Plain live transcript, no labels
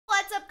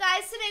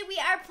guys, today we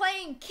are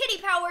playing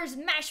Kitty Powers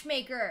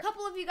Matchmaker. A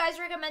couple of you guys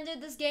recommended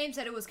this game,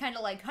 said it was kind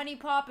of like Honey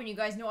Pop, and you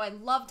guys know I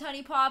loved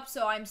Honey Pop,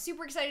 so I'm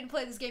super excited to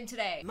play this game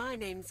today. My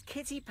name's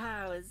Kitty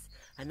Powers,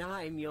 and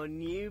I'm your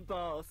new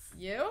boss.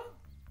 You?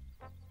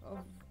 Oh,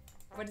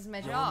 what is my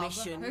Your job?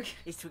 mission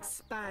is to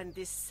expand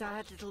this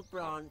sad little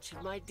branch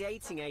of my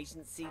dating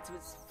agency to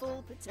its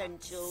full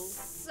potential.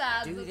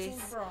 Sad Do little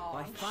this by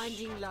branch.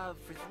 finding love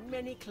for as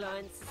many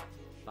clients.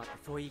 But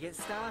before you get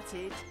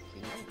started,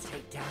 you need to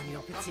take down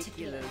your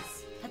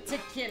particulars.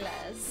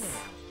 Particulars.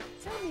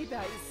 Tell me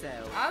about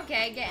yourself.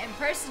 Okay, getting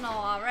personal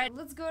already.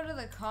 Let's go to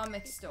the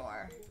comic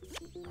store.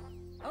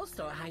 I'll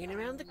start hanging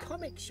around the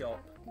comic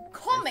shop.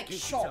 Comic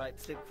Those shop?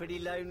 types look pretty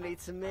lonely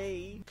to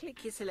me.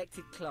 Click your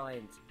selected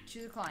client.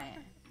 Choose a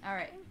client.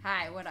 Alright.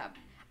 Hi, what up?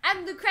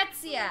 I'm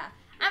Lucrezia.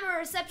 I'm a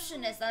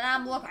receptionist and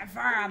I'm looking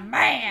for a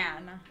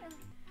man.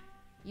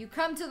 You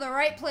come to the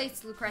right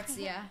place,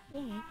 Lucrezia.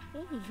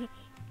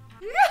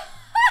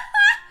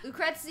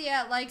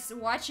 Lucrezia likes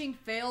watching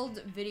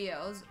failed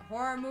videos,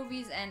 horror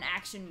movies, and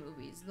action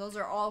movies. Those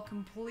are all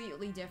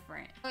completely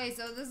different. Okay,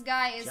 so this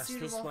guy is Just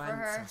suitable this for once,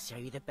 her. I'll show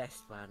you the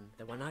best one.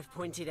 The one I've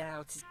pointed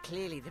out is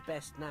clearly the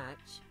best match.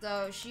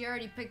 So she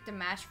already picked a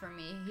match for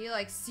me. He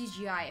likes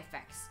CGI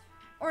effects,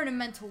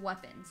 ornamental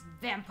weapons,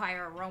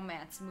 vampire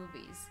romance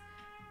movies.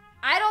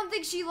 I don't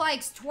think she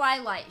likes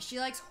Twilight. She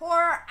likes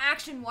horror,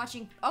 action,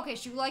 watching. Okay,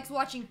 she likes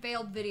watching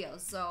failed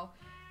videos, so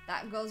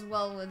that goes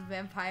well with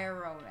vampire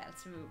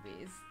romance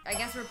movies. I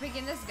guess we're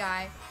picking this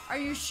guy. Are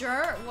you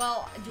sure?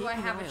 Well, do I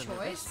have a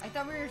choice? I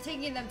thought we were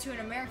taking them to an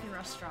American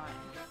restaurant.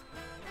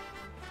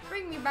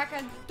 Bring me back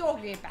a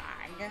doggy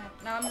bag.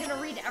 Now I'm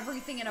gonna read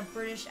everything in a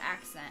British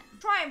accent.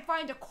 Try and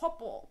find a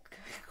couple,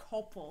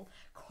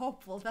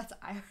 that's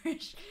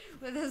Irish,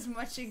 with as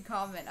much in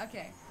common.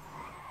 Okay.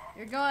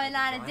 You're going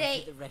on a Arrive date.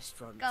 at the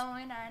restaurant.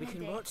 Going on We a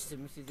can date. watch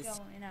them through this.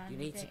 Going on You a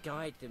need to date.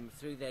 guide them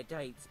through their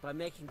dates by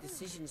making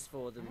decisions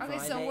for them. Okay,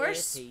 via so their we're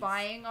earpiece.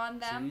 spying on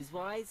them Choose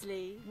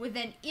wisely. with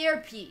an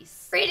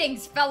earpiece.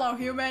 Greetings, fellow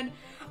human.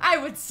 I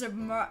would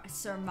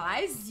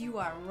surmise you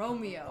are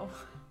Romeo.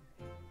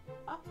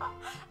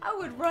 I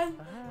would run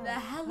the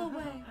hell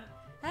away.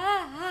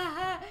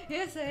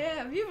 Yes, I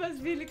am. You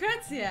must be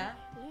Lucrezia.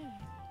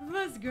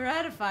 Most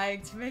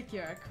gratifying to make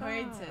your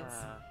acquaintance.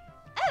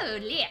 Oh,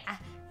 Leah.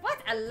 What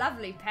a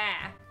lovely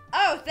pair.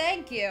 Oh,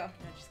 thank you. No,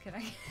 just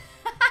kidding.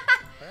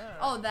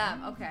 Oh,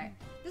 them. Okay.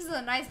 This is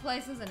a nice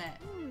place, isn't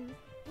it?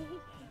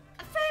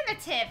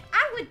 Affirmative.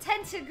 I would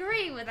tend to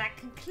agree with that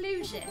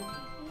conclusion.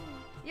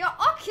 Your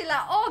ocular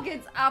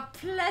organs are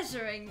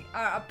pleasuring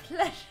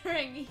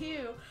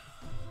you.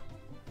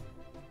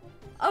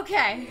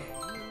 Okay.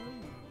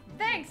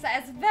 Thanks,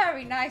 that's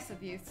very nice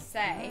of you to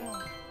say.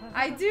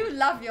 I do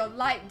love your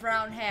light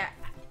brown hair.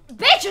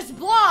 Bitch, it's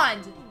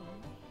blonde!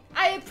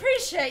 I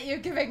appreciate you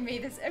giving me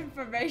this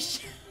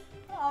information.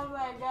 Oh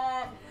my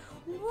god.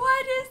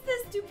 What is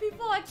this? Do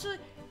people actually...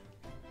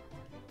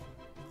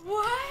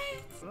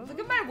 What? Look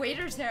at my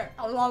waiter's hair.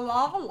 La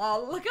la la.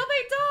 Look how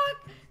they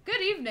talk.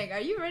 Good evening. Are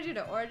you ready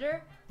to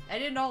order? I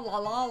didn't know la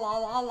la la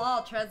la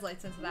la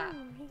translates into that.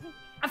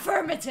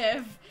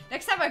 Affirmative.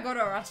 Next time I go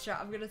to a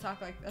restaurant, I'm gonna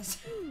talk like this.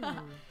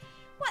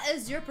 What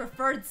is your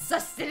preferred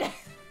sustenance?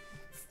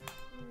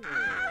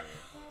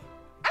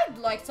 I'd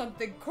like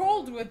something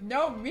cold with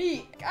no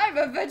meat. I'm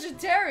a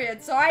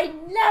vegetarian, so I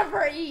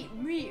never eat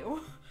meat.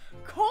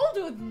 Cold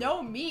with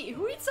no meat?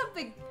 Who eats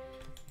something?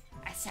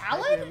 A I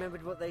salad?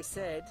 remembered what they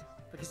said,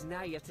 because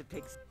now you have to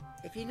pick.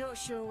 If you're not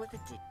sure what to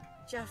do,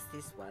 just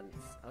this once,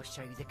 I'll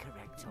show you the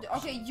correct option.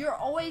 Okay, you're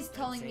always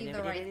telling So me you the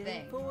never get right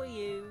anything thing. for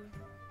you.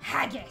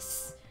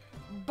 Haggis.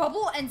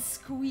 Bubble and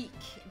squeak.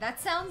 That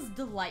sounds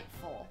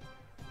delightful.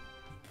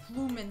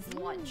 Plumen's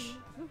lunch.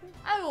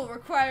 I will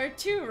require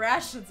 2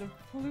 rations of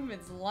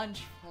Plumen's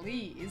lunch,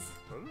 please.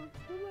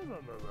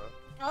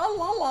 Oh,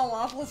 la la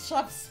la, the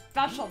chef's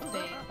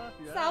specialty.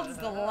 Sounds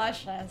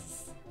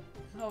delicious.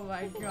 Oh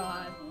my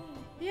god.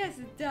 Yes,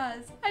 it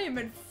does. I am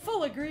in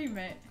full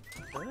agreement.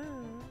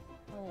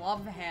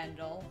 Love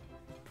handle.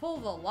 Pull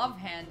the love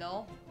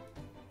handle.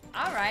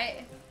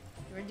 Alright.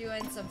 We're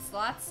doing some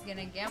slots.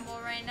 Gonna gamble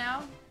right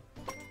now.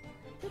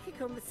 Pick a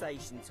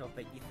conversation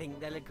topic you think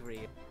they'll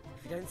agree.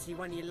 If you don't see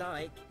one you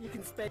like, you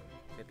can spend.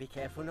 But be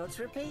careful not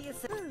to repeat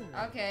yourself.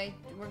 Okay,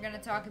 we're gonna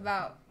talk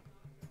about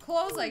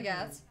clothes, I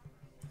guess.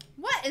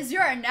 What is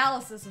your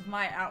analysis of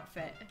my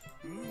outfit?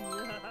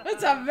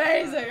 It's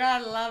amazing. I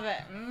love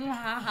it.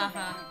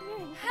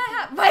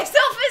 My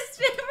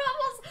self-esteem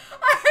levels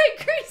are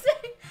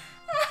increasing.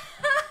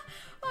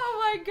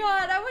 Oh my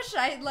god. I wish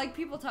like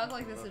people talk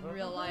like this in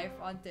real life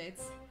on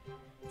dates.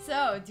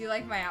 So, do you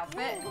like my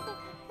outfit?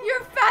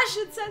 Your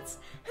fashion sense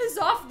is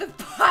off the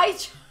pie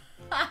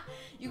chart.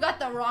 You got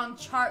the wrong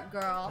chart,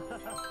 girl.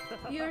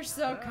 You're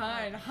so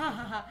kind.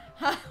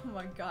 Oh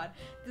my god.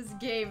 This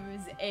game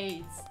is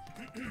AIDS.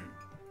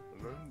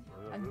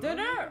 And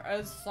dinner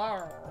is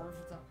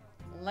served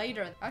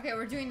later. Okay,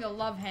 we're doing the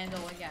love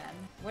handle again.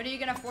 What are you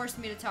gonna force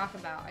me to talk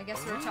about? I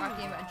guess we're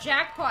talking about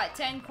jackpot,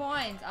 10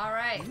 coins. All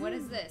right, what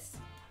is this?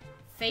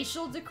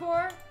 Facial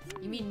decor?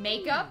 You mean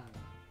makeup?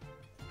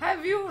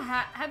 Have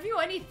you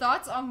any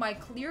thoughts on my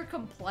clear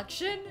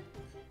complexion?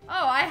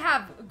 Oh, I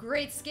have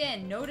great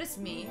skin. Notice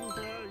me.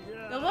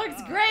 It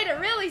looks great. It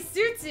really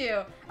suits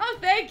you. Oh,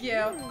 thank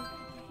you.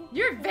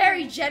 You're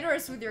very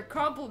generous with your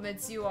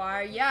compliments, you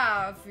are.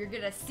 Yeah, if you're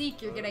gonna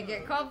seek, you're gonna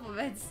get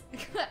compliments.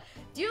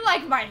 Do you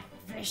like my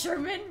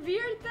fisherman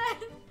beard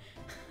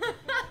then?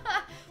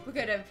 Look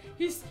at him.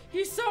 He's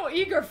so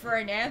eager for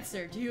an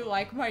answer. Do you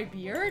like my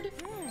beard?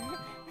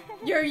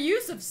 Your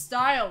use of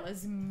style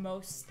is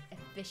most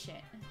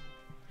efficient.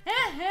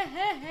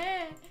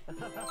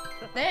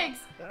 Thanks.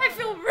 I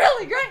feel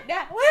really great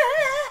now.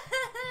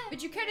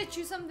 Would you care to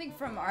choose something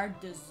from our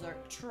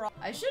dessert trolley?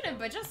 I shouldn't,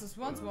 but just this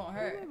once won't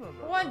hurt.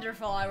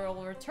 Wonderful. I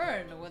will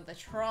return with the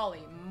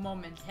trolley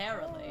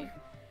momentarily.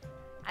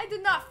 I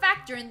did not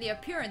factor in the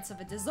appearance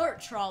of a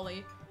dessert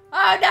trolley.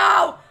 Oh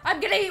no!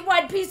 I'm gonna eat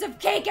one piece of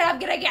cake and I'm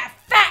gonna get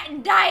fat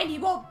and die and he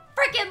won't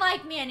freaking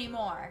like me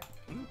anymore.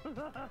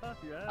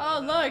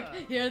 Oh look,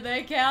 here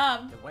they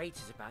come. The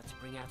waiter's about to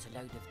bring out a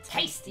load of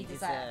tasty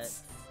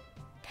desserts.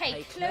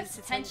 Pay close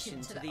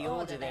attention to the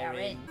order they are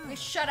in. Okay,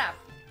 shut up.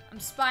 I'm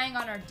spying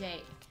on our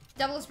date.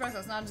 Double espresso,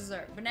 it's not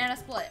dessert. Banana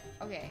split.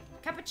 Okay.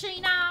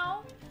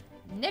 Cappuccino.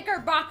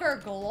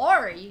 Knickerbocker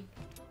glory.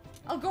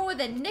 I'll go with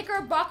a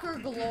Knickerbocker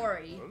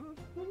glory.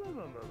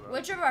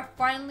 Whichever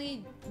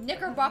finally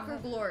Knickerbocker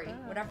glory.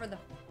 Whatever the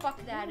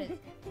fuck that is.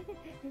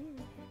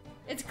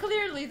 It's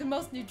clearly the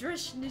most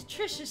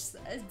nutritious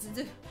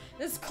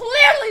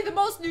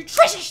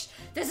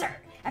dessert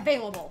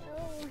available.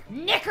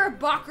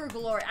 Knickerbocker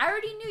glory. I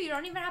already knew. You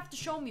don't even have to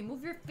show me.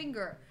 Move your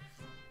finger.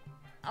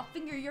 I'll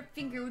finger your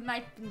finger with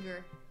my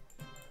finger.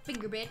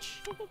 Finger, bitch.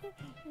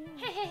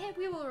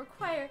 We will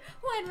require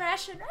one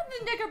ration of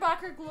the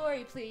Knickerbocker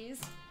glory,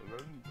 please.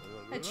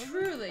 A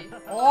truly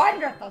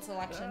wonderful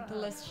selection.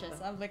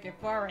 Delicious. I'm looking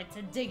forward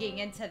to digging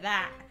into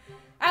that.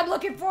 I'm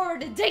looking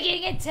forward to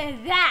digging into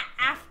that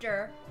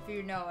after, if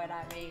you know what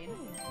I mean.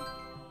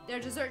 Their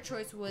dessert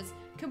choice was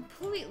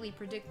completely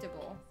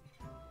predictable.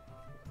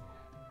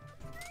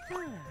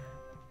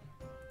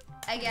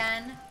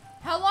 Again,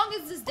 how long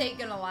is this date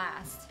gonna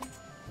last?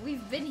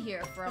 We've been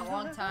here for a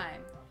long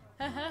time.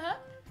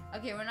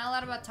 Okay, we're not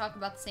allowed to talk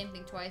about the same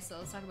thing twice, so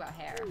let's talk about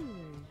hair.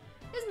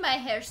 Is my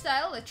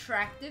hairstyle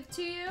attractive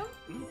to you?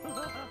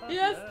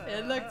 Yes,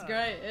 it looks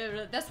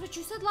great. That's what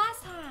you said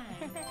last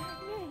time.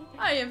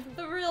 I am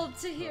thrilled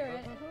to hear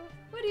it.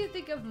 What do you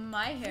think of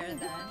my hair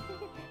then?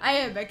 I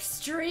am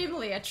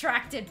extremely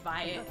attracted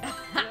by it.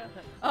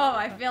 Oh,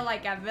 I feel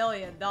like $1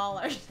 million.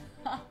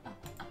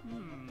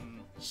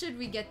 Should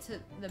we get to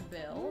the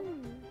bill?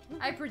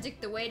 I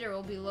predict the waiter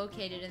will be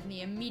located in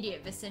the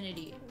immediate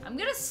vicinity. I'm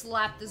gonna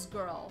slap this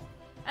girl.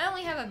 I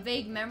only have a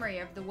vague memory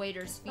of the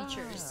waiter's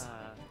features.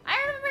 I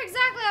remember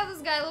exactly how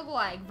this guy looked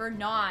like.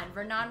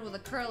 Vernon with the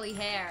curly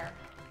hair.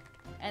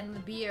 And the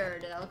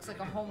beard that looks like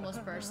a homeless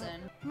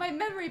person. My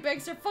memory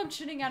banks are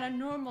functioning at a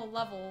normal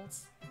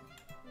levels.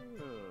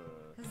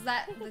 Is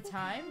that the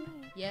time?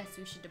 Yes,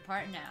 we should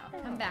depart now.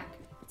 Come back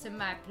to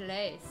my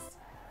place.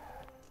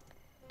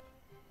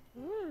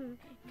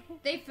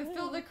 They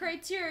fulfill the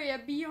criteria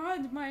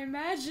beyond my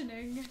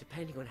imagining.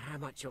 Depending on how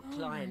much your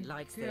client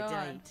likes their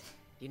date,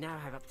 you now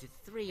have up to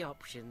 3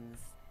 options.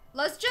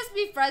 Let's just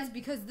be friends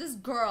because this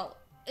girl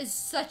is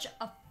such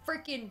a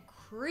freaking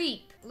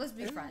creep. Let's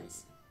be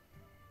friends.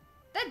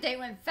 That date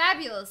went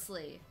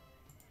fabulously.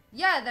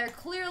 Yeah, they're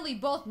clearly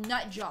both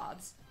nut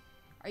jobs.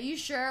 Are you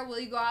sure? Will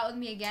you go out with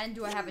me again?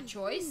 Do I have a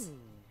choice?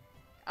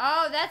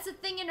 Oh, that's a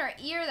thing in her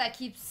ear that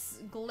keeps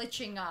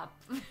glitching up.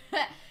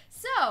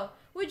 So,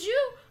 would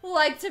you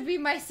like to be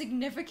my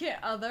significant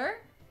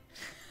other?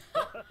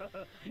 Ha ha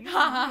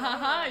ha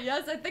ha.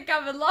 Yes, I think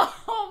I'm in love.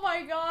 Oh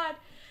my god.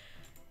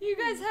 You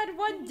guys had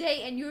one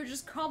date and you were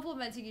just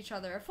complimenting each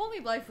other. If only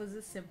life was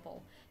this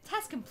simple.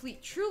 Task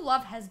complete. True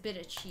love has been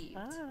achieved.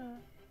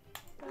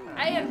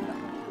 I am...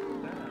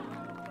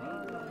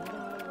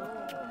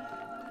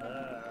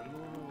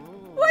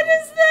 What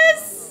is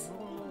this?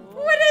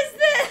 What is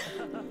this?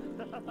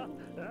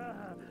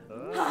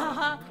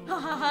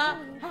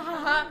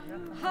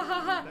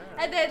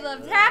 And they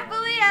lived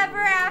happily ever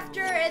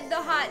after in the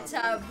hot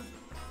tub.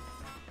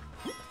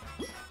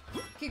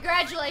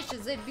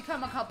 Congratulations, they've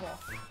become a couple.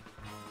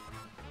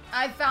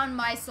 I found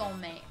my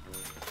soulmate.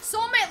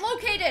 Soulmate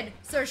located!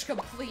 Search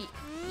complete.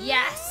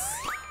 Yes!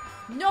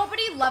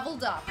 Nobody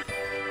leveled up.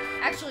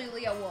 Actually,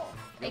 Leah Wolf,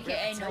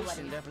 aka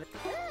nobody.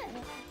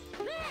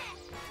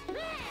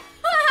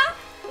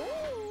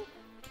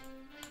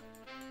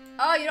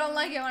 Oh, you don't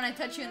like it when I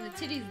touch you in the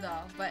titties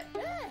though, but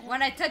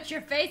when I touch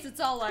your face, it's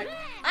all like,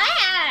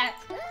 ah!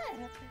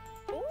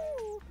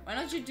 Why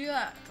don't you do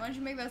that? Why don't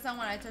you make that sound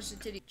when I touch the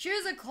titty?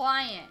 Choose a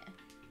client.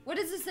 What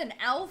is this, an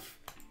elf?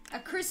 A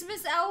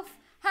Christmas elf?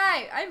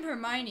 Hi, I'm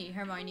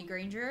Hermione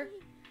Granger.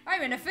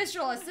 I'm an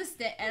official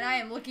assistant and I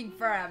am looking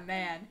for a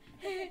man.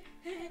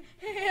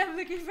 I'm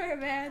looking for a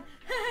man.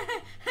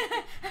 I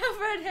have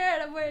red hair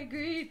and I'm wearing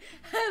green.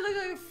 I look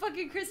like a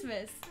fucking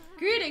Christmas.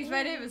 Greetings,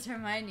 my name is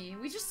Hermione.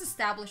 We just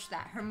established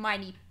that.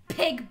 Hermione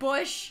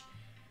Pigbush.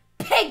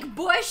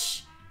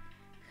 Pigbush!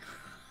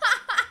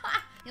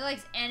 He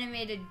likes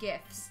animated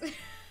GIFs.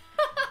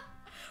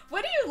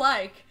 What do you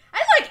like?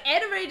 I like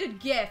animated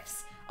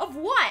GIFs. Of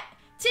what?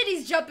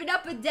 Titties jumping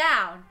up and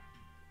down.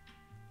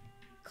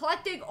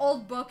 Collecting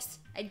old books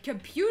and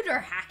computer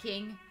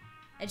hacking.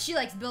 And she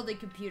likes building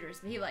computers,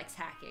 but he likes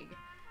hacking.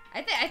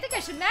 I think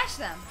I should match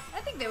them. I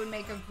think they would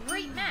make a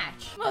great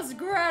match. Most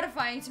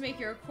gratifying to make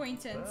your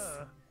acquaintance.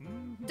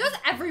 Does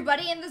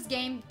everybody in this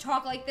game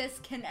talk like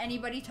this? Can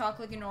anybody talk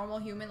like a normal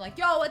human? Like,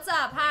 yo, what's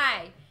up?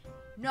 Hi.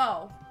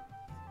 No.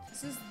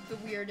 This is the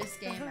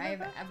weirdest game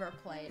I've ever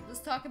played. Let's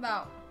talk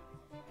about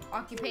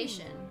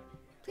occupation.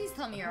 Please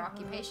tell me your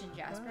occupation,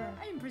 Jasper.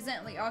 I am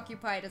presently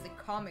occupied as a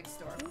comic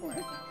store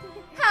clerk.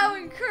 How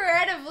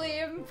incredibly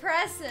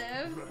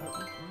impressive.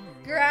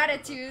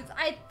 Gratitudes.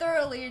 I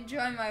thoroughly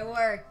enjoy my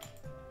work.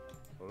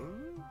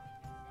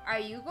 Are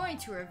you going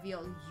to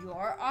reveal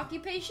your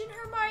occupation,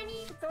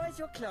 Hermione? Advise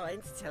your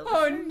client to tell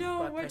Oh the truth no,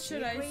 by what pressing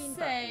should a I green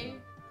say?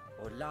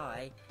 button, or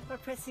lie by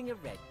pressing a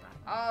red button.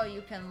 Oh,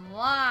 you can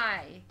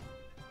lie.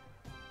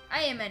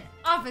 I am an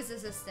office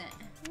assistant.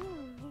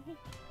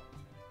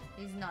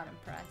 He's not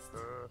impressed.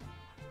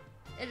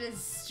 It is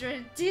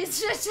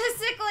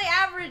statistically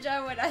average,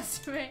 I would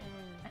estimate.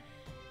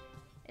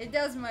 It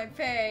does my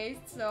pay,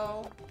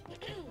 so...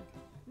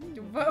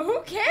 But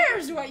who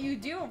cares what you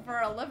do for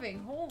a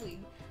living? Holy...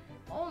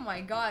 Oh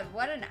my god,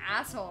 what an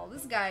asshole.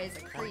 This guy is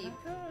a creep.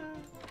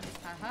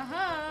 Ha ha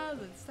ha,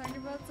 let's talk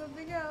about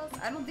something else.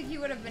 I don't think he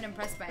would have been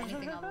impressed by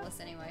anything on the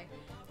list anyway.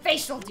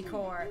 Facial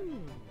decor.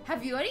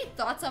 Have you any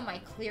thoughts on my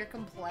clear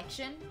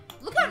complexion?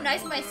 Look how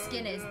nice my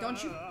skin is.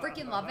 Don't you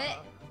freaking love it?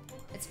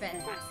 It's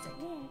fantastic.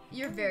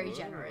 You're very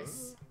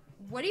generous.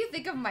 What do you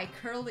think of my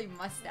curly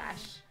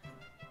mustache?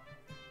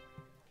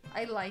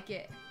 I like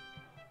it.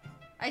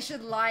 I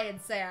should lie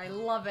and say I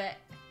love it.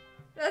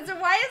 Why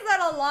is that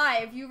a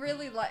lie if you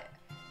really like...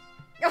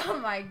 Oh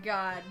my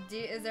god.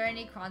 Is there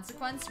any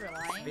consequence for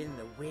lying? Spin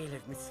the wheel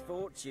of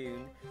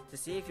misfortune to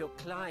see if your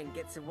client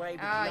gets away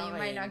with lying. lying. You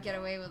might not get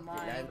away with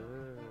lying.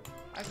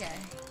 Okay.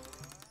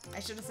 I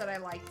should have said I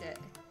liked it.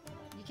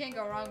 You can't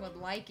go wrong with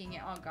liking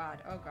it. Oh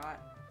god. Oh god.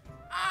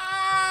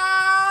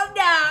 Oh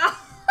no!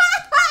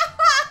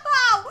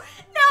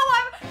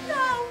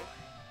 No!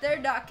 They're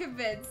not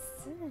convinced.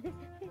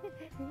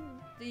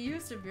 The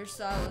use of your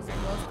style is the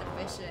most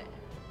efficient.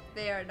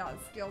 They are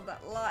not skilled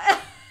at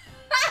lying.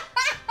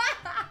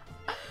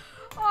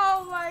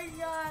 Oh my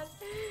god.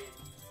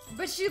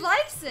 But she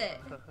likes it.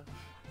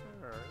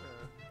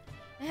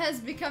 It has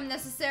become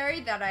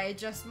necessary that I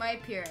adjust my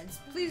appearance.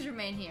 Please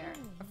remain here.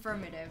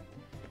 Affirmative.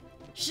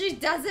 She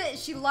does it.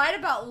 She lied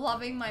about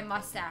loving my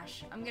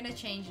mustache. I'm gonna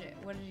change it.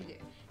 What did you do?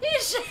 He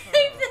shaved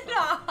it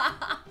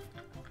off.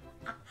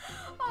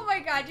 Oh my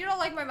god, you don't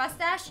like my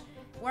mustache?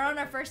 We're on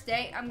our first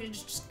date. I'm gonna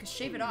just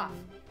shave it off.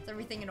 Is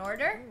everything in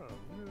order?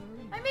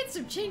 I made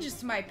some changes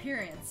to my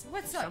appearance.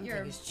 What's up, Something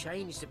has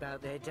changed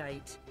about their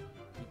date.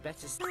 You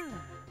better...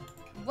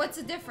 What's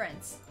the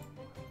difference?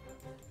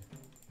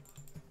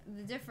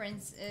 The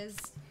difference is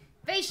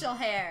facial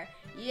hair.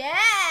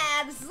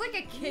 Yeah, this is like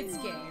a kid's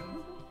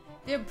game.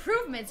 The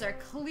improvements are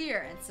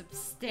clear and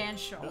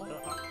substantial.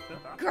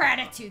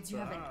 Gratitudes, you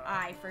have an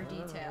eye for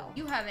detail.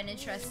 You have an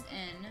interest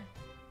in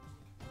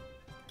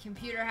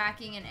computer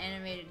hacking and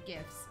animated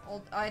GIFs.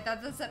 I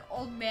thought that said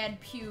old man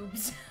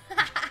pubes.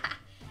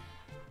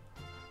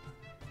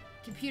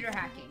 Computer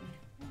hacking.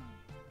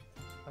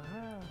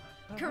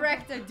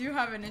 Correct, I do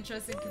have an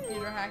interest in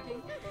computer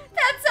hacking.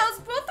 That sounds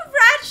both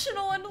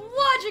rational and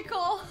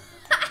logical.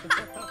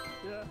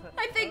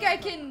 I think I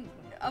can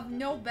of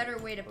no better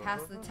way to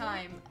pass the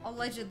time.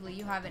 Allegedly,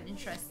 you have an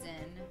interest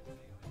in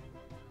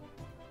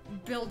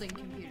building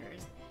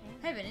computers.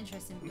 I have an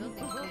interest in building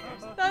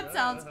computers. That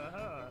sounds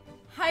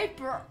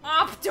hyper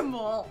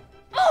optimal.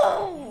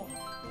 Oh!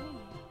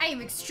 I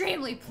am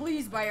extremely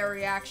pleased by your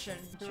reaction.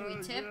 Should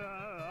we tip?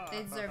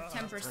 They deserve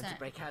 10%. Time to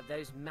break out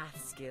those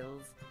math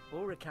skills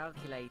or a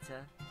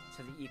calculator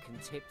so that you can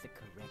tip the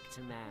correct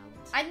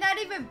amount. I'm not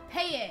even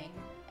paying,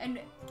 and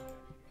you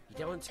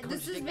don't want to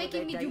this is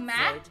making me do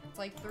math. It's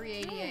like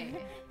 388.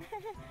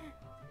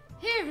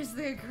 Here is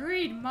the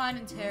agreed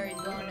monetary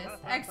bonus.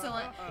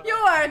 Excellent. You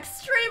are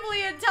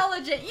extremely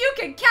intelligent. You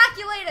can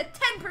calculate a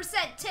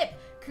 10% tip.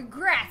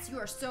 Congrats, you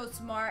are so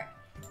smart.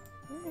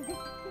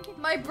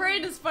 My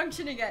brain is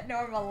functioning at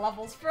normal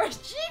levels for a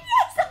genius.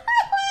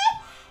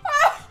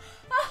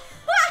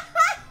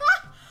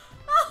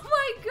 Oh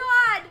my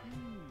god.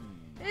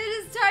 It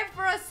is time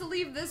for us to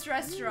leave this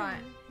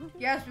restaurant.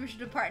 Yes, we should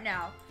depart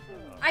now.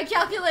 I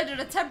calculated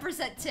a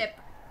 10% tip.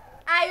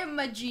 I am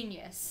a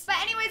genius.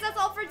 But anyways, that's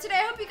all for today.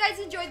 I hope you guys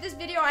enjoyed this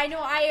video. I know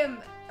I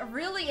am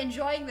really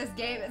enjoying this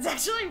game. It's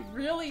actually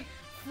really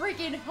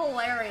freaking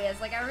hilarious.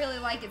 Like, I really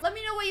like it. Let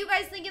me know what you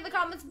guys think in the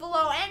comments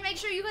below. And make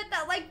sure you hit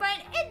that like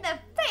button in the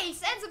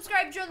face. And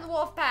subscribe to join the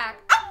wolf pack.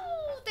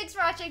 Ow! Thanks for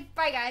watching.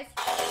 Bye, guys.